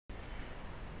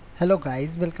Hello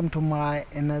guys, welcome to my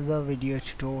another video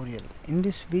tutorial. In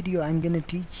this video I'm gonna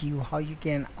teach you how you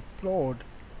can upload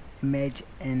image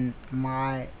in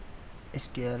mysqli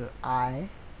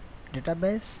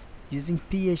database using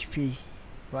PHP,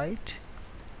 right?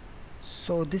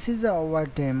 So this is our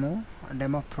demo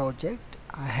project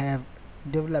I have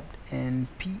developed in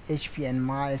PHP and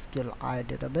mysqli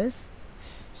database.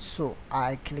 So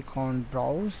I click on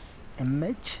browse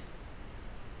image,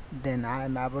 then I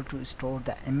am able to store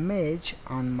the image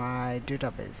on my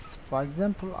database. For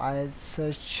example, I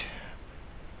search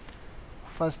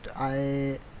first,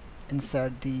 I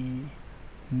insert the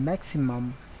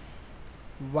maximum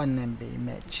 1 MB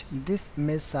image. This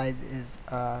image size is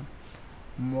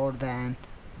more than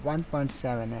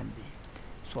 1.7 MB.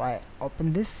 So I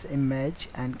open this image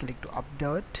and click to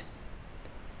update.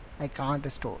 I can't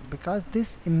store because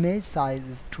this image size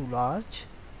is too large.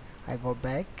 I go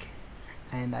back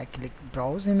and I click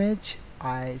browse image.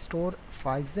 I store,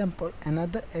 for example,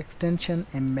 another extension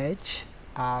image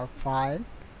or file.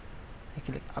 I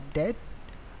click update.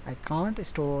 I can't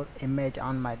store image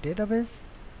on my database,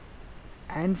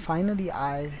 and finally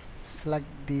I select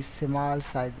the small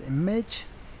size image.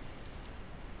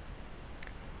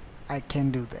 I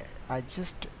can do that. I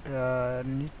just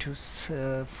need to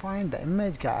find the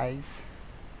image, guys.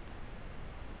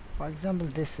 For example,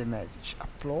 this image,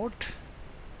 upload.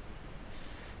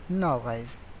 Now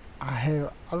guys, I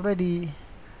have already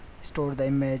stored the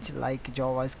image like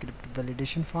JavaScript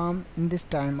validation form. In this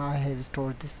time I have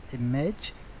stored this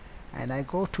image, and I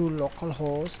go to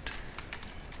localhost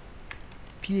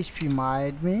php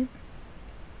myadmin,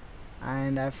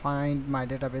 and I find my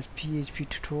database php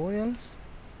tutorials,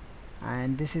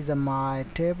 and this is my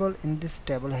table. In this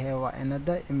table I have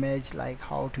another image like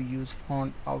how to use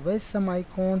font awesome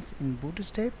icons in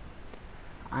Bootstrap,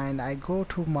 and I go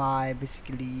to my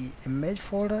basically image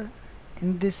folder.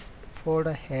 In this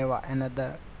folder have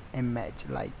another image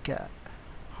like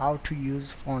how to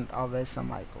use font awesome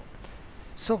icon.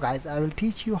 So guys, I will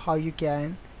teach you how you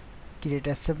can create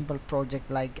a simple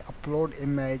project like upload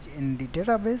image in the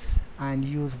database and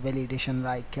use validation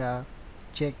like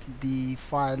check the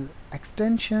file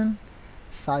extension,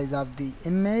 size of the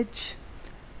image,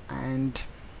 and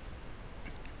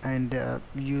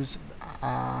use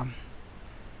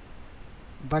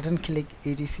button click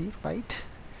etc, right?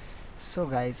 So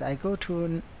guys, I go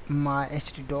to my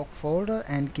htdoc folder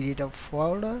and create a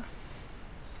folder.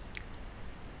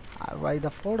 I write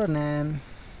the folder name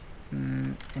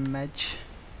image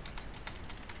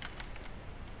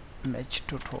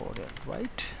tutorial,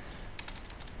 right?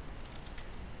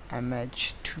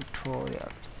 Image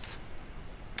tutorials.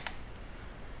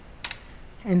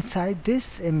 Inside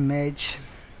this image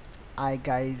I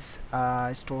guys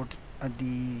stored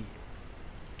the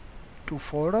two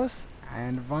folders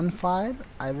and one file.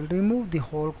 I will remove the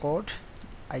whole code.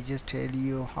 I just tell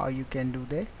you how you can do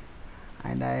that,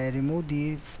 and I remove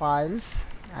the files,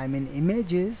 I mean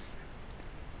images,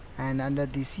 and under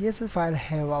the CSS file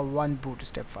have a one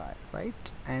Bootstrap file, right?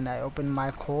 And I open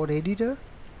my code editor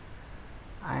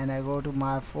and I go to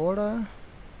my folder,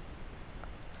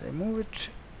 remove it.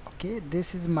 Okay,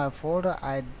 this is my folder.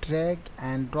 I drag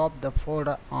and drop the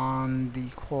folder on the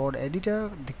code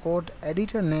editor. The code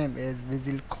editor name is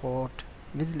Visual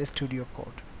Studio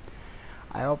Code.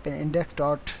 I open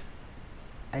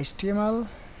index.html,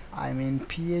 I mean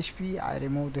PHP. I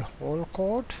remove the whole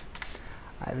code.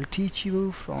 I will teach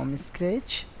you from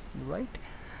scratch, right?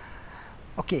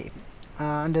 Okay,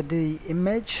 under the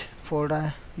image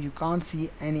folder you can't see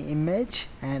any image,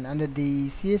 and under the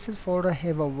CSS folder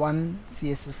have a one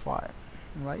CSS file,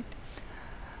 right?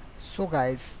 So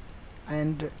guys,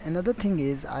 and another thing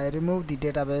is I remove the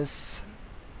database,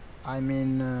 I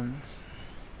mean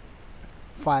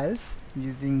files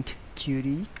using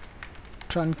query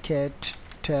truncate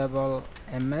table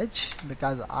image,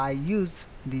 because I use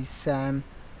the same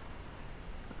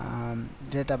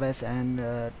database and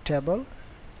table.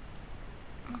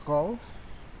 Go,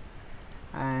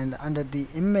 and under the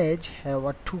image have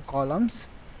two columns.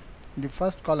 The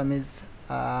first column is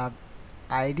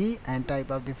ID and type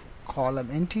of the column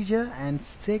integer, and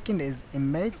second is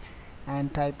image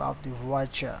and type of the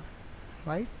varchar,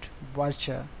 right?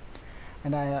 Varchar,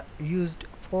 and I used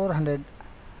 400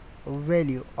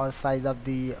 value or size of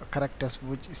the characters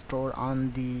which store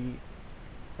on the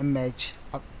image.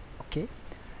 Okay,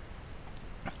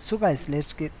 so guys,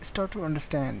 let's get start to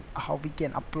understand how we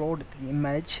can upload the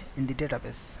image in the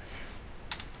database.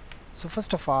 So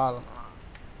first of all,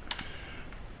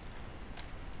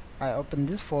 I open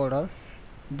this folder,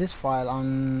 this file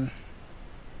on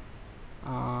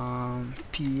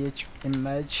php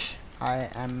image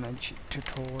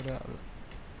tutorial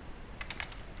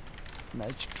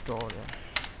image tutorial.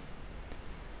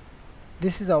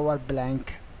 This is our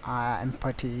blank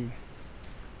empty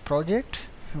project,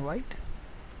 right?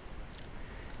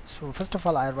 So first of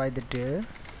all, I write the div,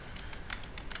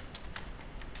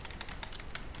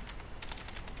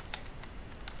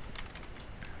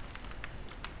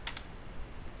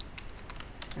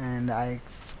 and I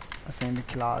assign the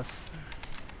class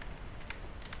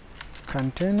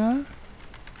container,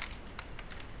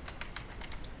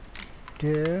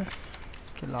 div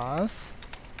class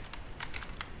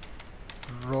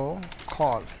row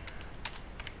call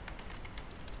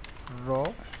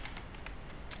row,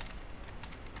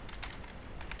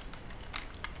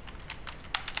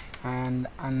 and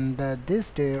under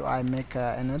this div I make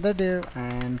another div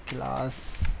and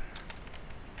class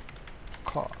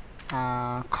cart,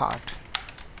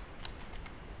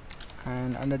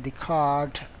 and under the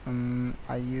cart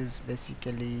I use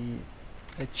basically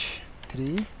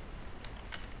h3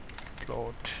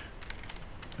 plot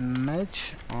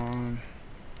image on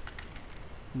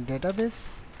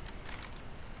database,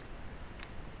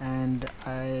 and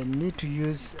I need to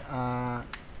use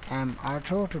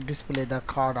auto to display the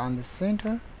card on the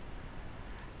center.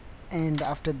 And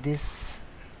after this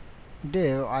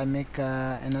div I make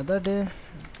another div.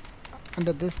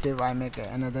 Under this div I make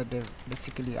another div.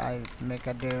 Basically I make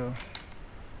a div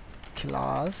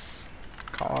class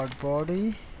card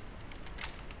body.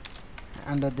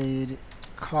 Under the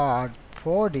card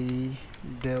body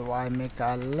div I make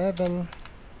a label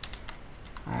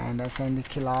and assign the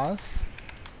class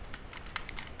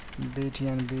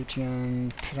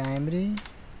btn primary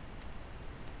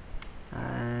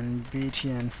and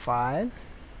btn file.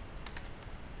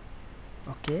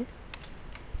 Okay,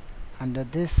 under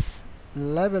this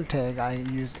label tag I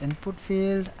use input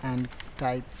field and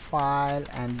type file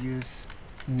and use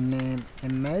name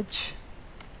image.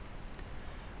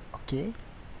 Okay,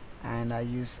 and I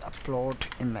use upload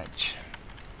image.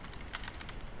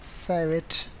 Save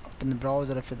it, open the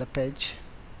browser for the page.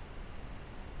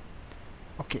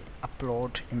 Okay,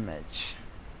 upload image.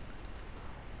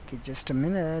 Okay, just a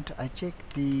minute, I check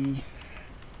the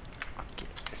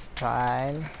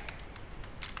style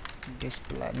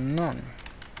display none.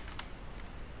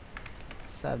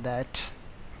 Save that.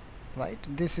 Right,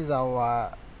 this is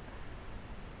our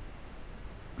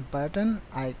button.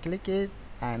 I click it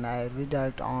and I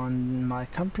redirect on my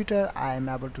computer. I am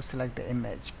able to select the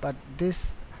image, but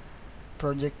this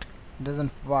project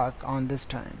doesn't work on this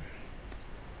time.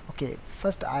 Okay,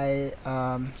 first I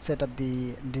set up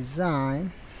the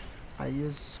design. I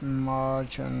use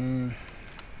margin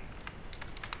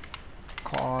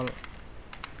call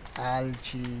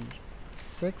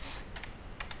LG6.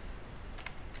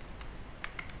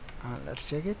 Let's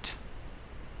check it.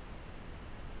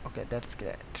 Okay, that's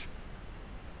great.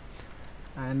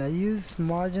 And I use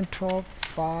margin top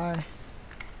 5,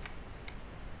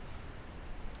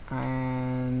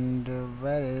 and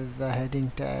where is the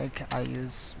heading tag? I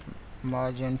use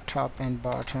margin top and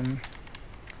bottom,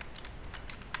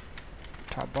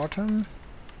 top bottom,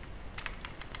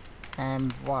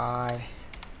 my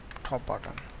top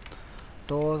bottom.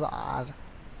 Those are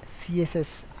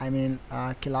CSS, I mean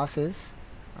classes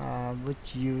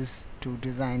which use to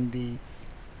design the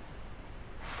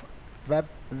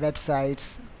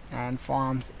websites and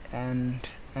forms and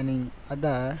any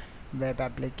other web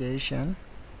application.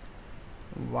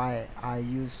 Why I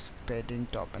use padding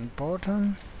top and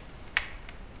bottom.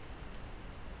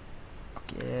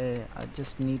 Okay, I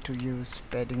just need to use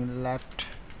padding left,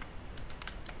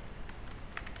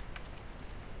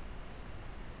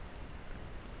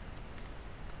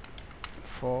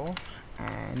 four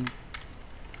and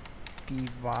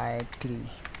py3.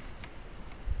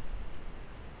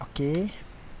 Okay,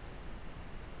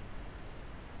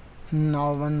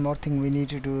 now one more thing we need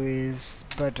to do is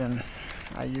button.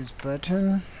 I use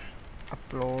button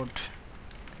upload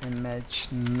image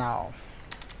now,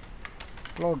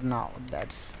 upload now,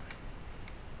 that's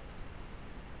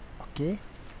okay.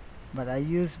 But I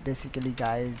use basically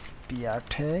guys PR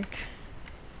tag,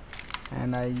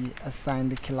 and I assign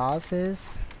the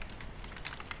classes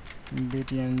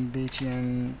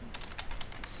btn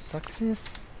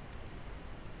success,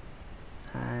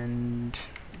 and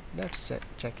let's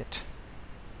check it.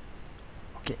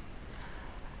 Okay,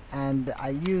 and I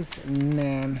use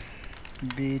name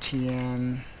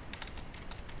btn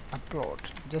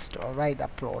upload, just write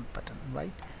upload button,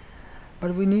 right?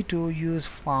 But we need to use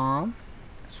form,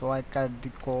 so I cut the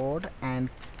code and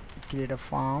create a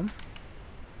form.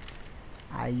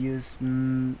 I use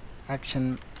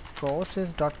action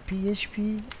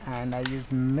process.php, and I use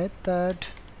method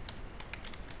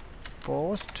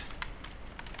post.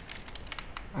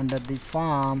 Under the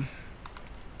form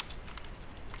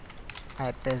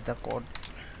I paste the code.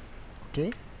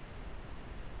 Okay,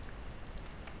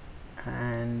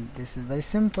 and this is very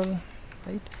simple,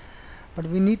 right? But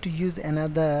we need to use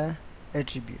another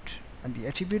attribute, and the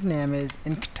attribute name is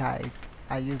inc type.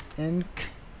 I use inc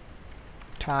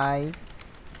type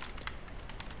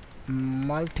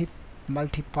multipart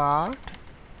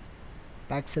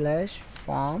 /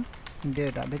 form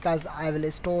data, because I will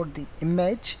store the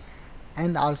image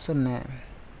and also name.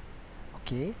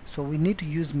 Okay, so we need to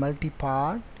use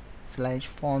multipart /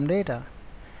 form data.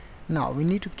 Now we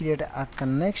need to create a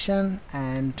connection,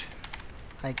 and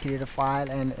I create a file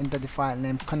and enter the file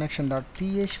name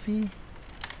connection.php.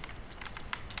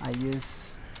 I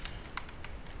use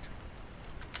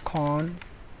con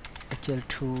equal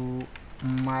to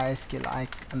mysqlii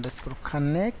underscore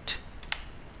connect.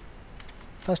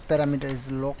 First parameter is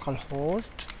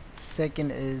localhost,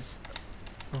 second is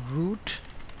root,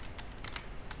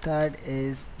 third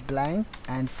is blank,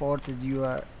 and fourth is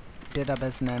your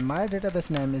database name. My database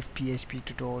name is PHP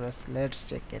tutorials. Let's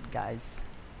check it, guys.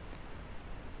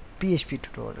 PHP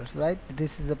tutorials, right?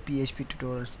 This is a PHP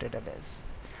tutorials database.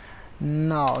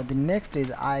 Now the next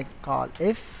is I call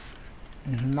if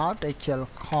not equal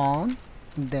con,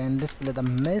 then display the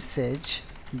message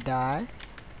die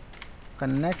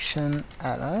connection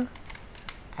error,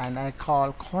 and I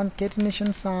call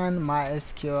concatenation sign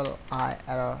mysqlii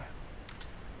error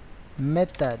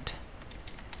method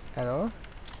error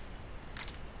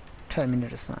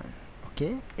terminator sign.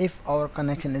 Okay, if our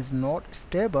connection is not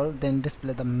stable, then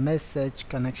display the message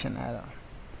connection error,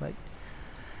 right?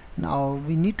 Now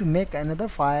we need to make another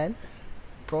file,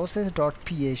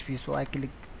 process.php. so I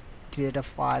create a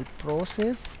file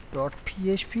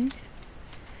process.php.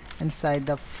 Inside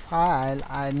the file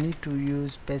I need to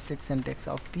use basic syntax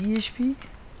of PHP,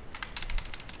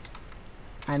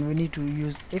 and we need to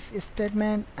use if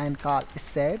statement and call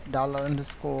set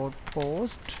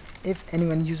 $_post. If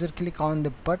anyone user click on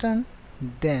the button,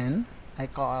 then I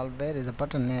call, where is the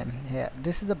button name? Here,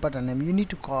 this is the button name. You need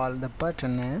to call the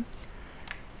button name,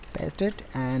 paste it,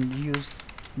 and use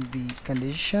the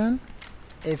condition.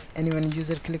 If anyone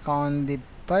user click on the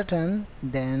button,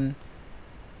 then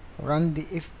run the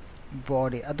if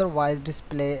body, otherwise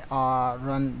display or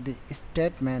run the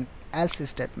statement else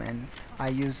statement. I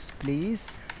use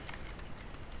please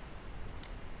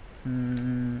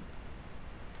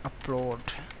upload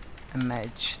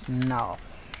image now,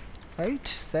 right?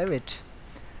 Save it.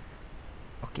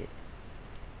 Okay,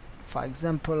 for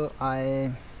example,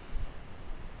 I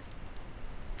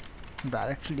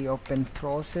directly open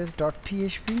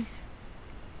process.php.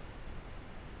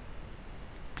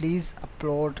 please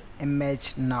upload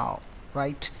image now,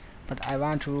 right? But I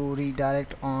want to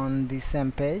redirect on the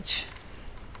same page.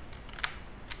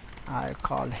 I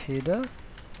call header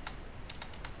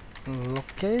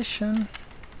location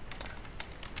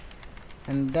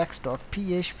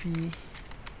index.php,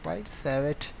 right? Save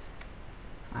it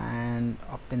and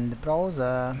open the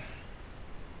browser,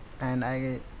 and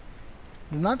I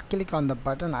do not click on the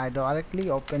button. I directly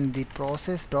open the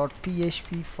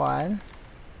process.php file.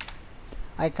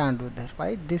 I can't do that,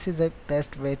 right? This is the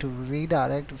best way to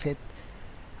redirect with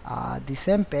the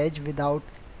same page without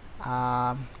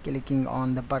clicking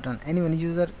on the button. Anyone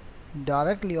user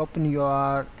directly open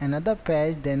your another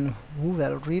page, then who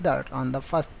will redirect on the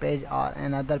first page or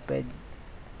another page.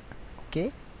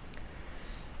 Okay,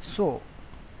 so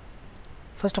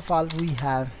first of all we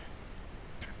have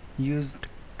used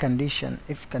condition,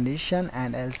 if condition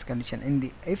and else condition. In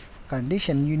the if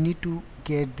condition you need to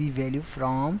get the value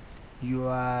from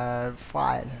your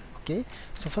file. Okay,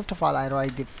 so first of all I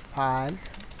write the file.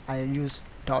 I use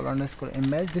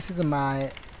 $_image. this is my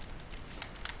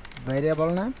variable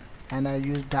name, and I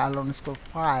use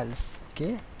 $files.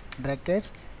 Okay,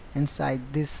 brackets. Inside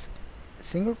this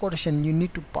single quotation you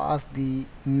need to pass the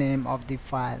name of the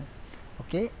file.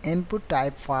 Okay, input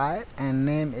type file and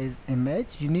name is image.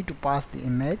 You need to pass the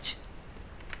image,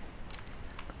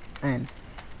 and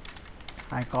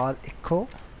I call echo.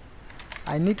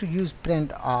 I need to use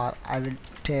print or, I will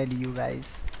tell you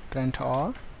guys, print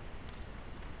or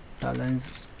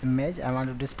image. I want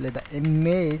to display the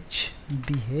image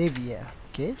behavior.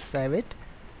 Okay, save it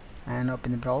and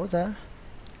open the browser,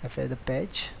 refresh the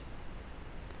page,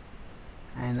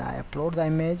 and I upload the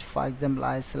image. For example,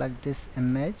 I select this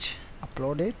image,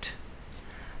 upload it.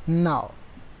 Now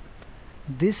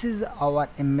this is our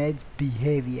image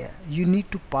behavior. You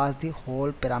need to pass the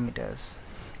whole parameters,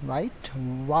 right?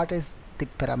 What is the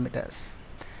parameters?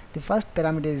 The first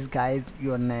parameter is, guys,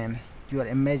 your name, your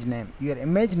image name. Your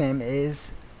image name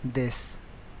is this.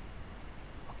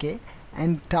 Okay,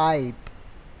 and type,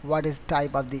 what is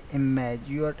type of the image.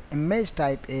 Your image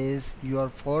type is your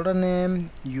folder name,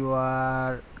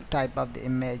 your type of the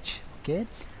image. Okay,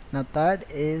 now third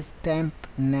is temp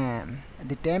name.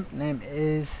 The temp name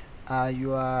is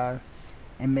your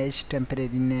image temporary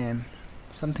name,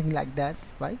 something like that,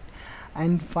 right?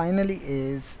 And finally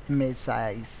is image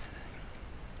size,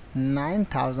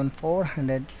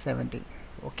 9470.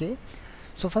 okay,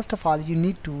 so first of all you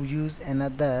need to use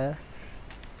another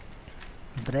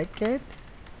bracket.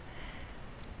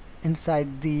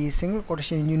 Inside the single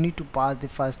quotation you need to pass the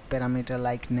first parameter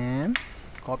like name,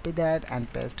 copy that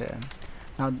and paste it.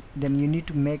 Now then you need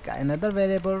to make another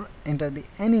variable, enter the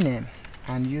any name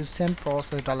and use same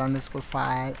process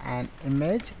 $_file and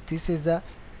image. This is the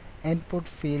input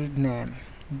field name,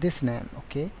 this name.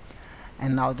 Okay,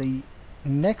 and now the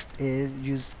next is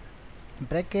use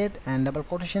bracket and double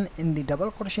quotation. In the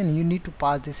double quotation you need to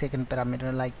pass the second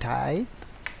parameter like type.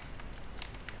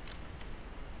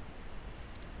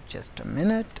 Just a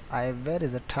minute, where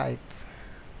is the type?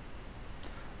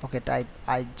 Okay, type,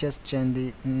 I just changed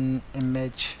the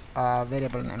image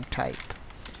variable name type.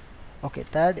 Okay,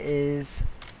 third is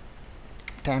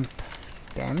temp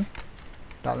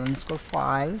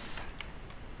 $_files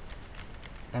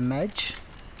image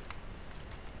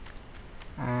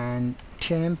and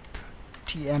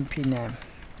tmp name.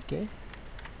 Okay,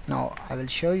 now I will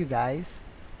show you guys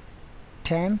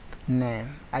temp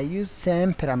name. I use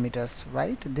same parameters,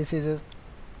 right? This is a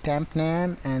temp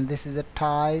name and this is a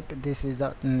type, this is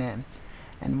a name,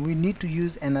 and we need to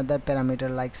use another parameter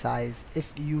like size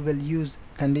if you will use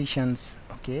conditions.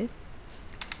 Okay,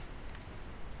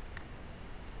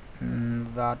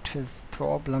 what is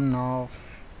problem now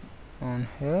on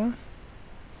here?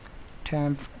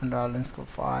 Temp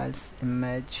 $_files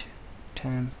image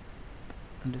temp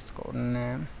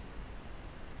 _name.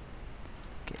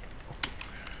 Okay,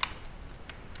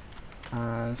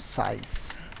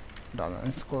 size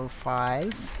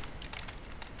 $_files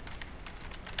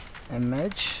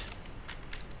image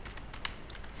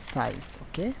size.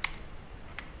 Okay,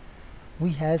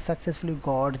 we have successfully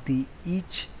got the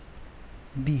each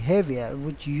behavior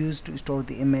which used to store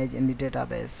the image in the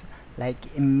database,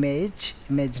 like image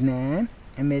name,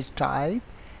 image type,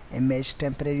 image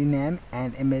temporary name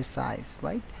and image size,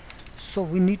 right? So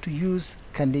we need to use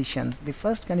conditions. The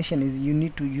first condition is you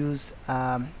need to use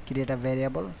create a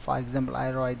variable. For example,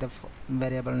 I write the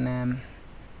variable name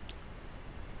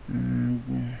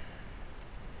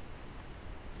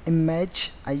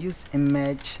image. I use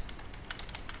image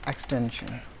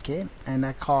extension. Okay, and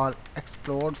I call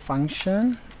explode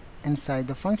function. Inside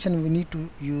the function we need to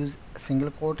use a single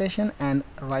quotation and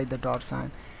write the dot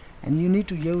sign, and you need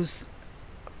to use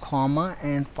comma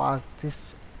and pass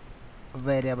this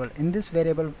variable. In this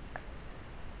variable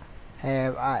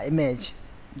have image,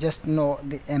 just know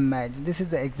the image. This is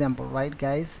the example, right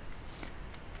guys?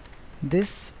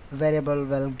 This variable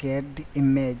will get the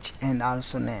image and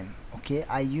also name. Okay,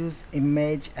 I use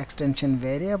image extension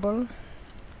variable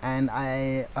and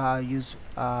I use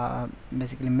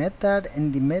basically method.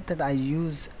 In the method I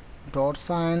use dot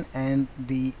sign and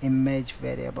the image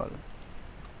variable.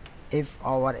 If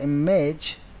our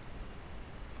image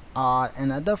or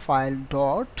another file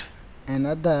dot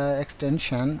another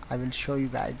extension, I will show you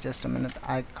guys, just a minute.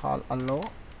 I call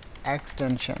allow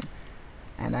extension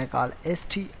and I call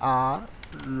str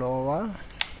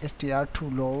to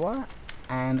lower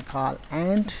and call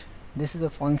end. This is the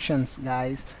functions,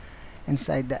 guys.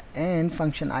 Inside the end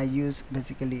function I use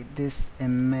basically this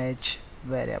image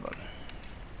variable.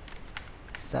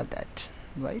 So that,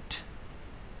 right?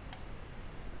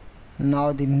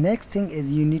 Now the next thing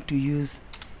is you need to use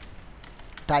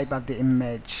type of the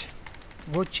image,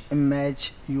 which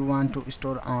image you want to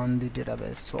store on the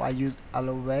database. So I use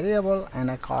allow variable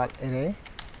and I call array.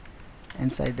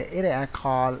 Inside the array I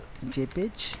call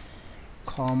jpeg,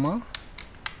 comma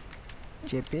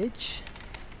jpeg,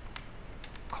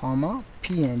 comma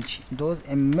png. Those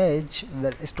image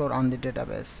will store on the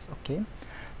database. Okay,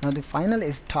 now the final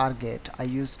is target. I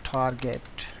use target.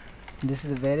 This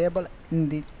is a variable. In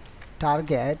the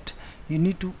target you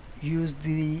need to use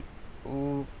the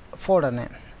folder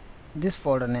name, this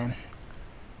folder name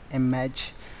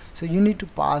image. So you need to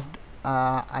pass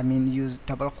use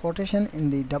double quotation.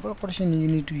 In the double quotation you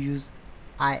need to use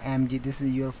img. This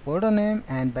is your folder name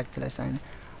and backslash sign.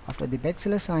 After the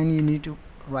backslash sign you need to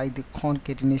write the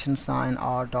concatenation sign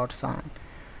or dot sign,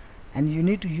 and you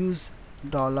need to use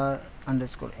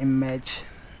 $_image.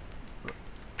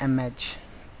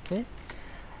 Okay,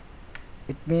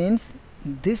 it means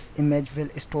this image will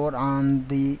store on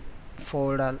the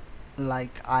folder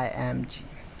like img,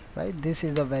 right? This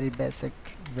is a very basic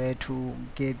way to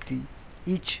get the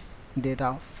each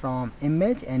data from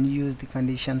image and use the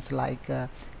conditions like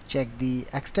check the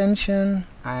extension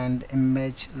and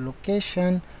image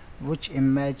location, which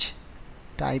image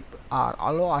type are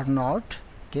allow or not.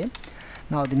 Okay,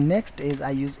 now the next is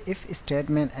I use if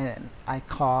statement and I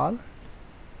call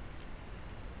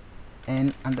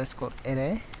n underscore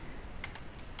array,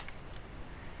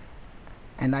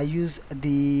 and I use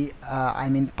the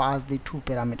pass the two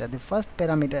parameter. The first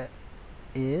parameter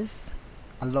is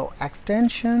allow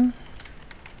extension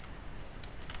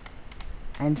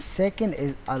and second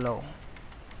is allow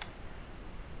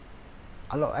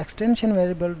extension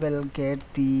variable will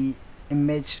get the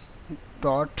image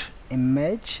dot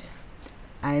image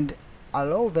and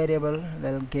allow variable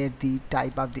will get the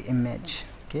type of the image.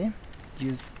 Okay,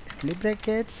 use curly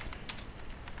brackets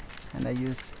and I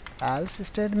use else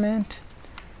statement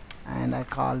and I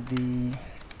call the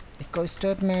echo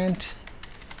statement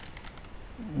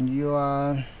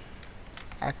your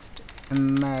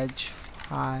image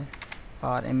file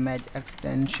or image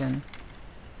extension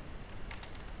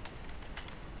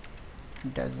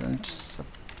doesn't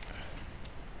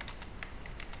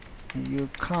you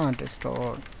can't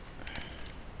store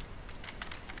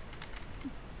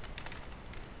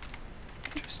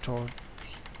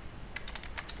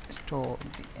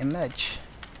the image.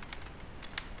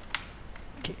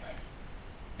 Okay,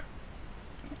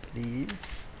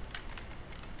 please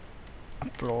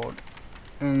upload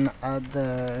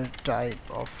another type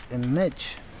of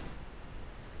image.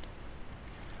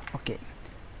 Okay,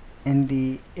 in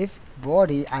the if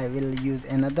body I will use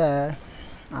another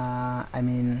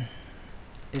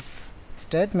if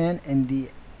statement. In the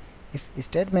if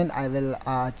statement I will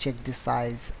check the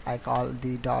size. I call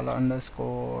the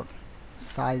 $_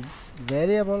 size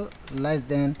variable less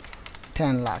than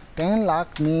 10 lakh. 10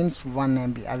 lakh means 1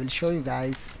 MB. I will show you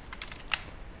guys.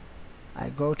 I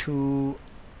go to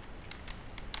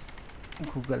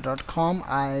google.com.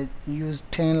 I use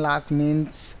 10 lakh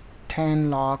means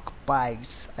 10 lakh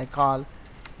bytes. I call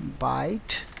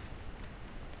byte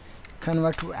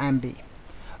convert to MB.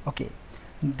 Okay,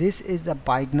 this is a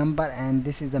byte number and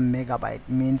this is a megabyte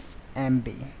means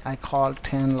MB. I call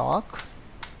 10 lakh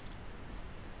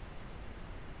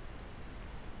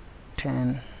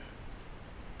 10.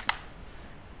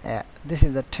 This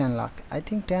is a 10 lakh. I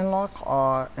think 10 lakh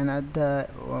or another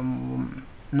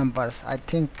numbers. I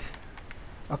think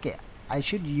okay, I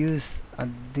should use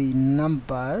the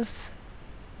numbers.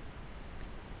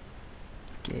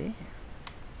 Okay,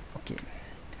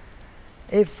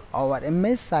 if our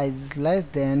image size is less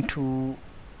than to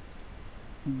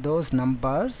those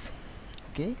numbers,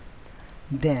 okay,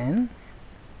 then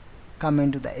come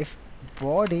into the if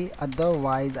body.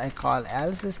 Otherwise I call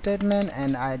else statement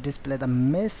and I display the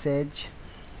message.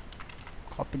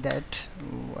 Copy that.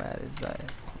 Where is I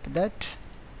copy that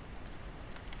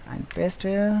and paste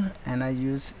here, and I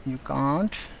use you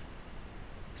can't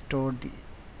store the.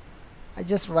 I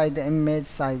just write the image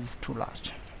size is too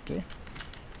large. Okay,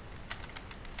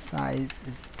 size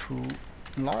is too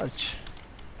large.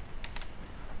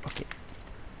 Okay,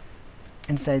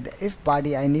 inside the if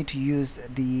body I need to use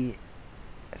the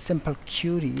simple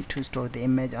query to store the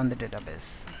image on the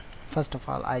database. First of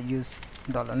all I use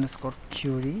 $_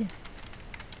 query.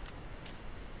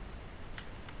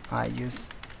 I use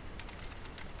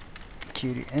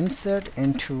query insert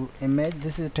into image.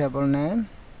 This is table name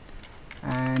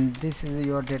and this is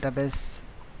your database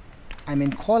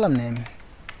column name.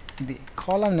 The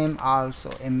column name also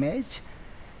image,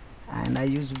 and I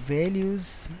use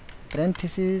values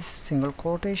parenthesis single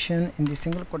quotation. In the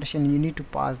single quotation you need to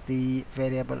pass the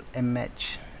variable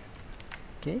image.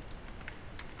 Okay,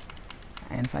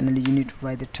 and finally you need to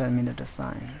write the terminator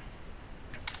sign.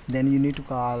 Then you need to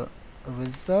call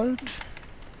result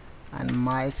and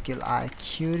mysqlii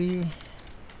query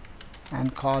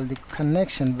and call the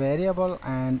connection variable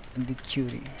and the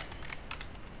query.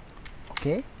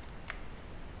 Okay,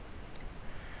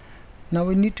 now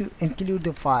we need to include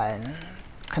the file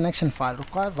connection file.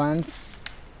 Require once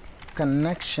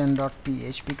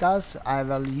connection.php because I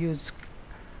will use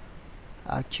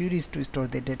queries to store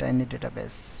the data in the database.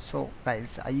 So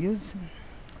guys, I use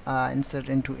insert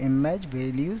into image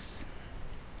values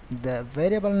the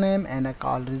variable name and I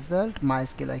call result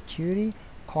mysqlii query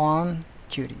con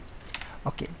query.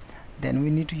 Okay, then we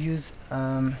need to use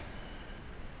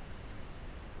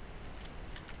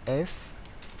if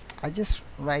I just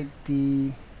write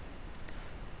the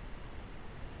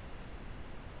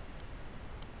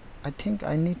I think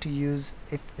I need to use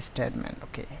if statement.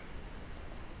 Okay,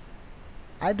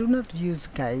 I do not use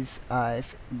guys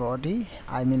if body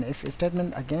if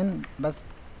statement again,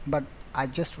 but I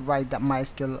just write the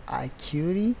mysqlii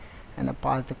query and I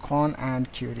pass the con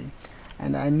and query,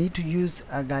 and I need to use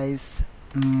guys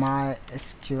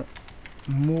mysql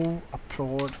move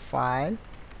upload file,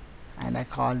 and I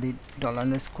call the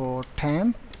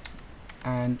 $_temp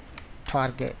and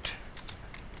target.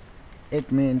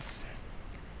 It means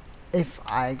if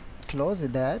I close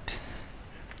that,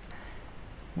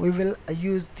 we will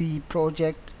use the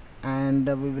project and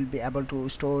we will be able to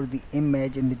store the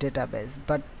image in the database,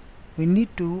 but we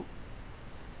need to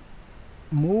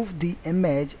move the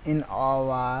image in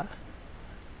our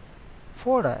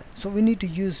folder, so we need to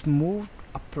use move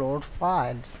upload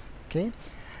files. Okay,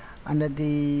 under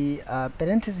the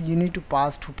parenthesis you need to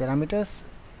pass two parameters.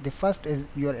 The first is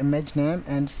your image name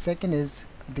and second is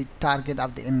the target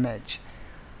of the image.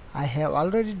 I have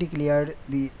already declared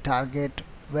the target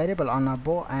variable on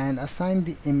above and assigned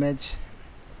the image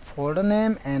folder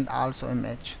name and also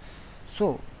image.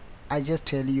 So I just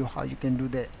tell you how you can do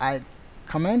that. I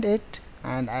comment it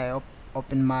and I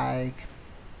open my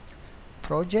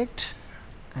project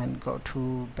and go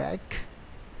to back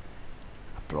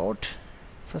upload.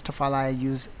 First of all, I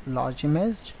use large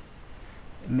image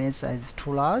size is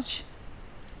too large.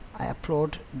 I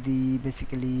upload the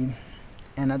basically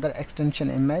another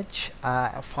extension image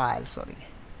file. Sorry,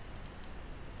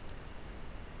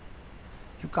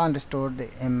 you can't store the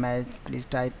image, please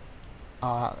type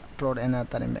upload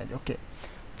another image. Okay,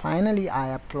 finally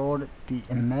I upload the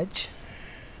image,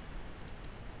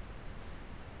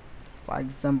 for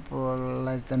example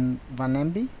less than 1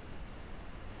 MB.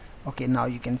 Okay, now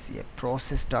you can see a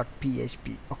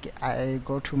process.php. okay, I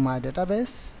go to my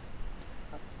database.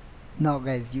 Now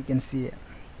guys, you can see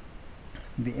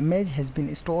the image has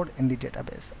been stored in the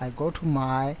database. I go to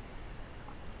my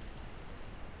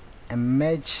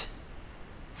image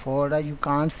folder. You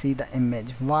can't see the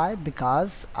image. Why?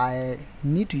 Because I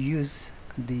need to use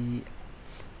the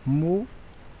move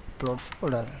upload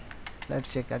folder.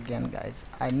 Let's check again guys.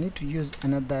 I need to use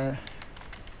another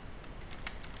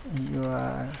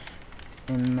your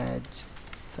image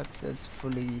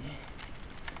successfully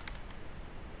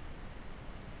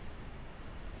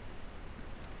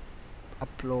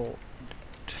uploaded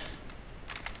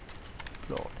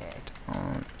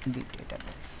on the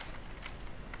database.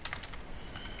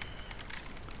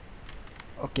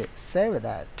 Okay, save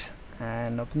that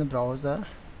and open the browser,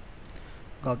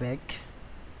 go back,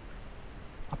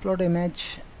 upload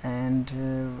image, and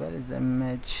where is the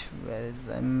image?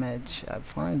 I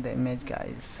find the image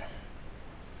guys.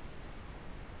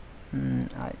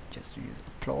 I just use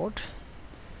upload.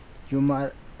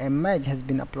 Your image has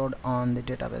been uploaded on the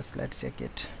database. Let's check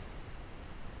it.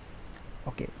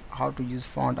 Okay, how to use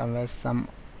font and some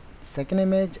second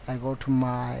image. I go to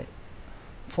my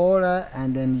folder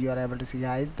and then you are able to see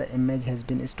guys the image has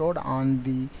been stored on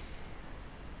the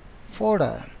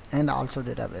folder and also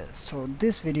database. So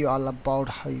this video all about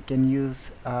how you can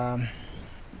use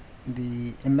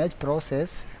the image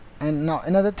process. And now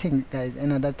another thing guys,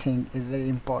 another thing is very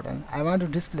important. I want to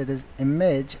display this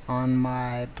image on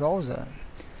my browser,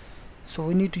 so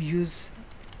we need to use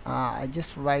I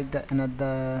just write the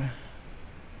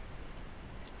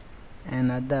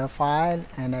another file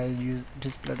and I use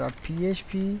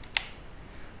display.php,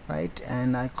 right,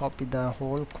 and I copy the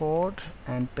whole code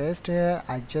and paste here.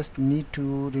 I just need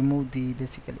to remove the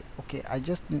basically, okay, I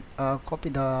just copy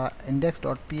the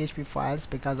index.php files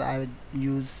because I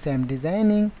use same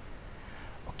designing.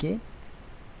 Okay,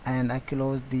 and I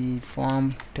close the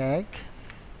form tag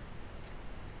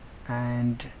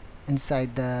and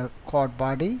inside the code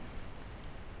body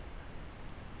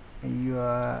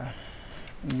your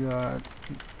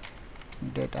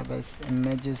database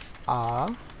images are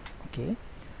okay.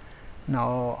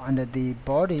 Now under the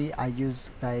body I use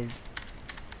guys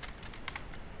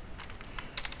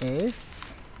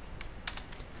if,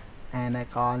 and I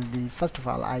call the first of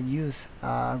all I use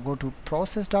go to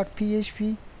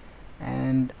process.php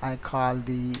and I call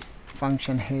the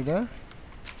function header.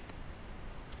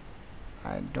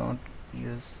 I don't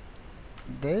use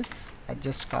this, I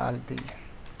just call the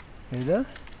header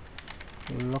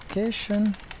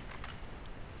location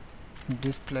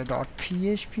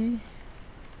display.php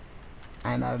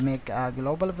and I make a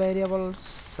global variable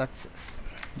success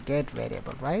get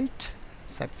variable, right,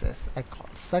 success. I call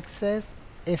success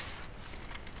if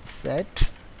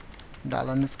set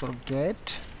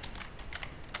 $_get.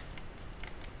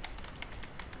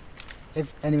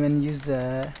 If anyone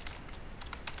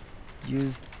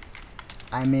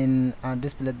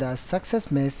display the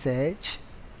success message,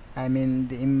 I mean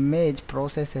the image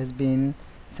process has been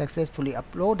successfully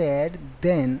uploaded,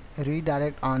 then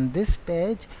redirect on this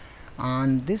page.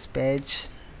 On this page,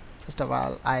 first of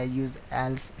all I use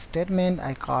else statement.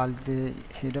 I call the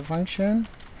header function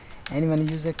and when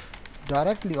user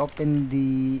directly open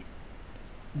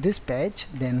this page,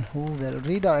 then who will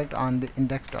redirect on the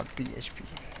index.php,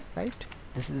 right?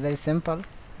 This is very simple.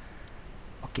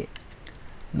 Okay,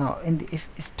 now in the if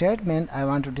statement I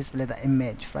want to display the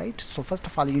image, right? So first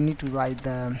of all you need to write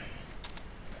the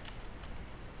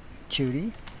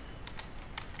query.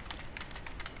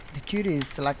 The query is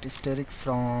select static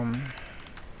from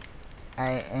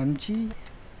img,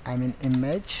 I mean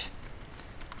image.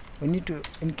 We need to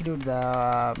include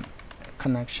the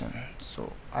connection,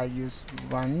 so I use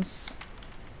once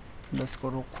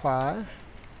underscore require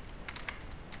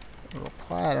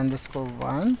underscore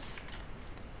once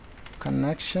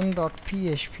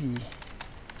connection.php.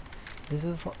 This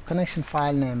is for connection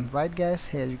file name, right guys?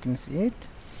 Here you can see it.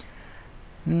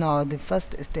 Now the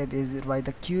first step is write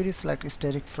the query select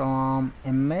static from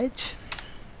image.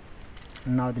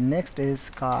 Now the next is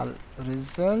call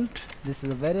result, this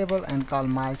is a variable, and call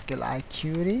mysqlii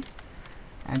query,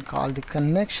 and call the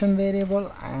connection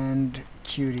variable and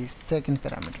query second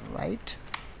parameter, right?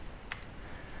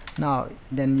 Now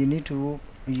then you need to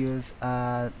use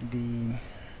the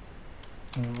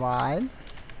while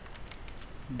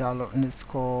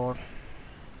 $_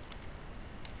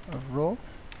 row.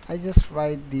 I just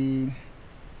write the,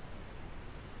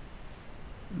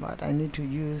 but I need to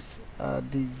use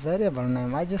the variable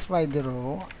name. I just write the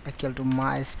row equal to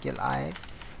mysqlii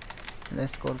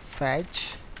underscore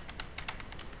fetch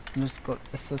underscore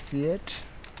associate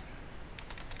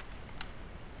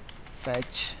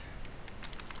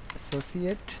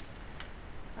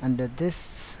under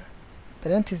this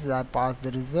parenthesis I pass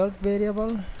the result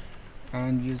variable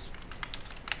and use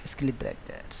square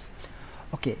brackets.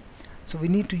 Okay, so we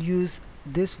need to use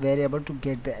this variable to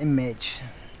get the image,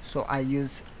 so I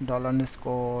use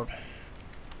 $_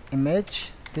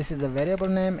 image. This is the variable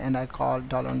name, and I call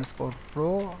 $_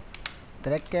 row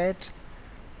bracket,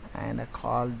 and I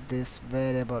call this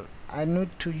variable. I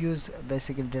need to use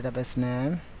basically database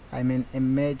name, I mean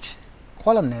image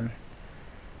column name,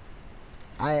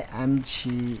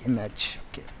 img image.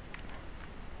 Okay,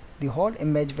 the whole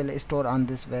image will store on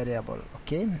this variable.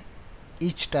 Okay,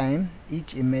 each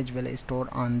image will store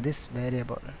on this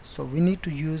variable, so we need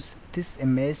to use this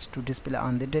image to display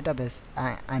on the database,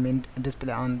 I mean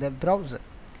display on the browser.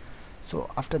 So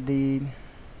after this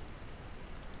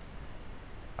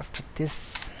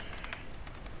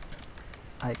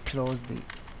I close the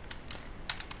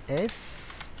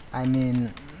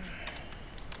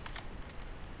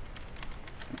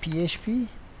PHP.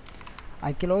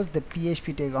 I close the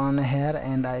PHP tag on here,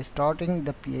 and I starting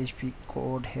the PHP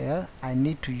code here. I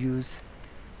need to use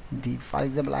the, for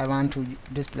example, I want to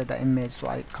display the image, so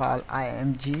I call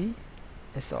img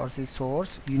src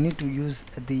source. You need to use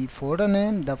the folder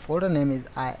name. The folder name is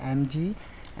img,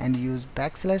 and use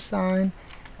 \sign,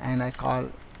 and I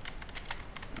call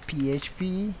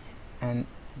PHP and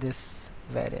this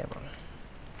variable.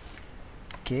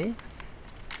 Okay,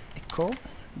 echo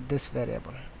this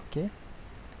variable. Okay,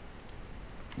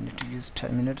 I need to use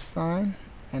terminator sign,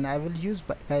 and I will use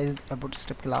guys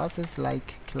Bootstrap classes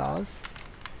like class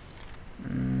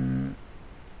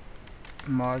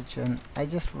margin. I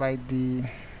just write the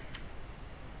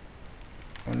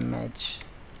image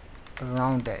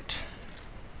rounded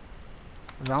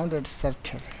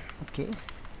circle. Okay,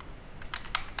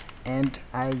 and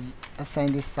I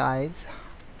assign the size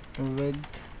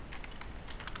width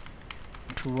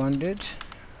 200,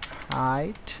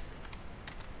 height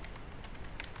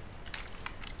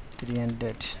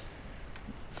 300.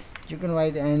 You can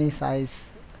write any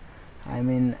size, I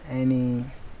mean any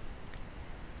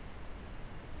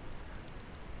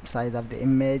size of the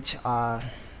image, or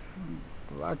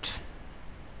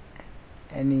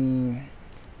any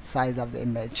size of the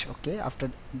image. Okay,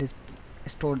 after this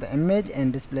store the image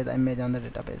and display the image on the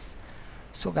database.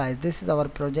 So guys, this is our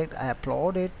project. I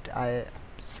upload it. I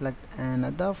select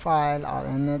another file or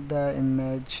another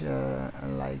image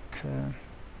like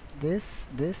this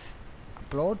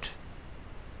upload.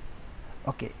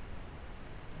 Okay,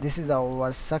 this is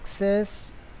our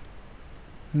success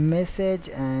message,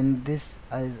 and this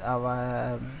is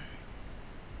our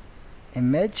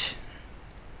image.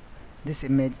 This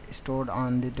image stored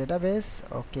on the database.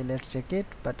 Okay, let's check it,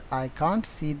 but I can't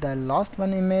see the last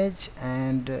one image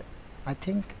and I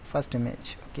think first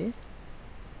image. Okay,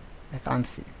 I can't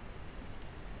see.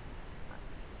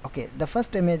 Okay, the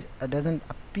first image doesn't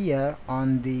appear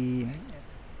on the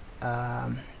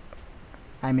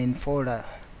I mean folder.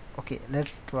 Okay,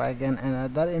 let's try again.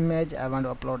 Another image. I want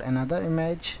to upload another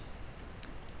image.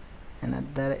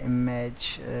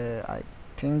 I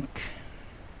think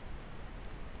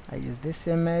I use this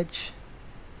image.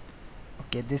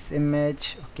 okay, this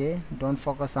image. Okay, don't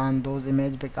focus on those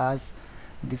image because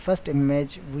the first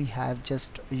image we have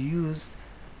just used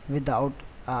without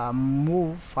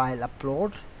move file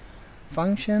upload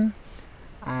function,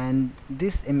 and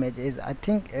this image is, I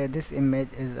think this image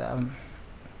is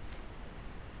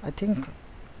I think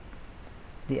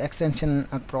the extension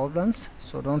problems,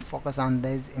 so don't focus on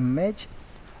this image.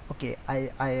 Okay,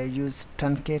 I use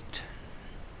truncate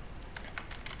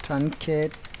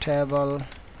table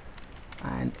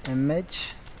and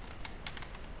image,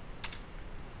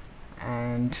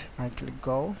 and I click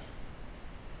go.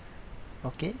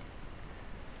 Okay,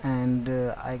 and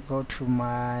I go to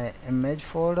my image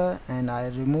folder and I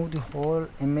remove the whole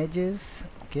images.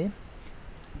 Okay,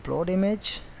 upload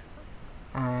image,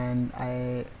 and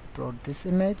I upload this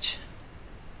image.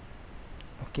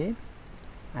 Okay,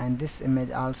 and this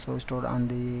image also stored on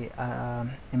the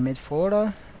image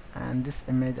folder, and this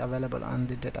image available on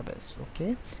the database.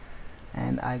 Okay,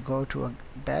 and I go to a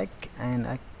back and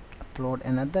I upload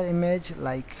another image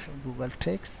like Google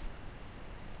text.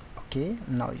 Okay,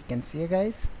 now you can see,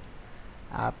 guys,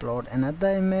 I upload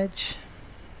another image,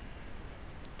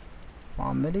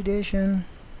 form validation.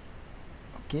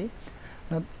 Okay,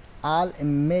 now all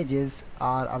images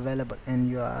are available in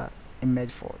your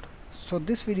image folder. So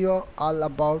this video all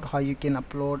about how you can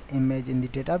upload image in the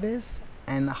database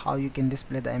and how you can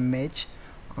display the image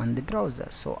on the browser.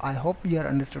 So I hope you are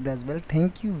understood as well.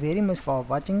 Thank you very much for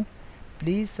watching.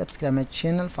 Please subscribe my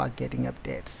channel for getting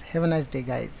updates. Have a nice day,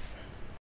 guys.